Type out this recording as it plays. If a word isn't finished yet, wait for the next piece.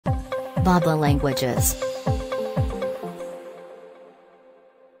bab.la languages.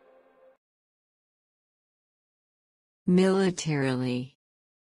 Militarily.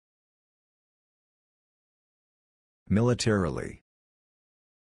 Militarily.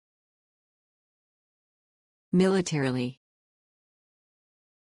 Militarily.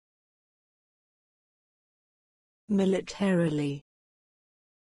 Militarily.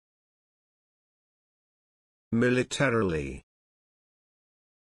 Militarily.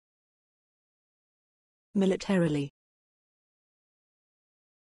 Militarily.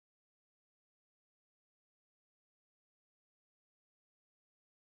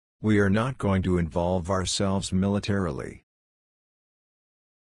 We are not going to involve ourselves militarily.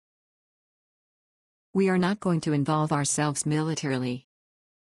 We are not going to involve ourselves militarily.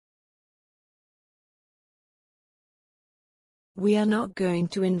 We are not going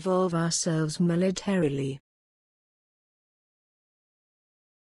to involve ourselves militarily.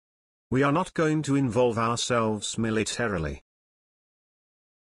 We are not going to involve ourselves militarily.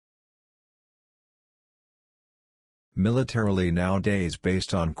 Militarily nowadays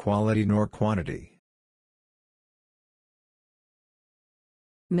based on quality nor quantity.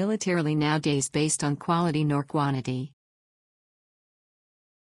 Militarily nowadays based on quality nor quantity.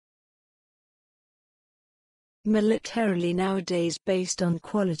 Militarily nowadays based on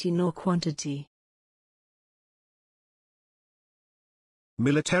quality nor quantity.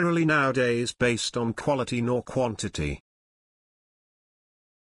 Militarily nowadays based on quality nor quantity.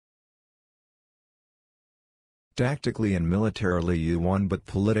 Tactically and militarily you won, but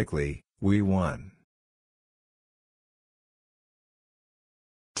politically, we won.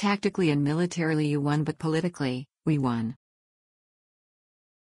 Tactically and militarily you won, but politically, we won.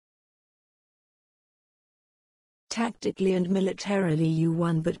 Tactically and militarily you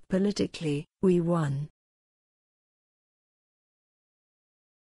won, but politically, we won.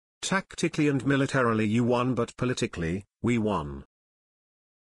 Tactically and militarily you won, but politically, we won.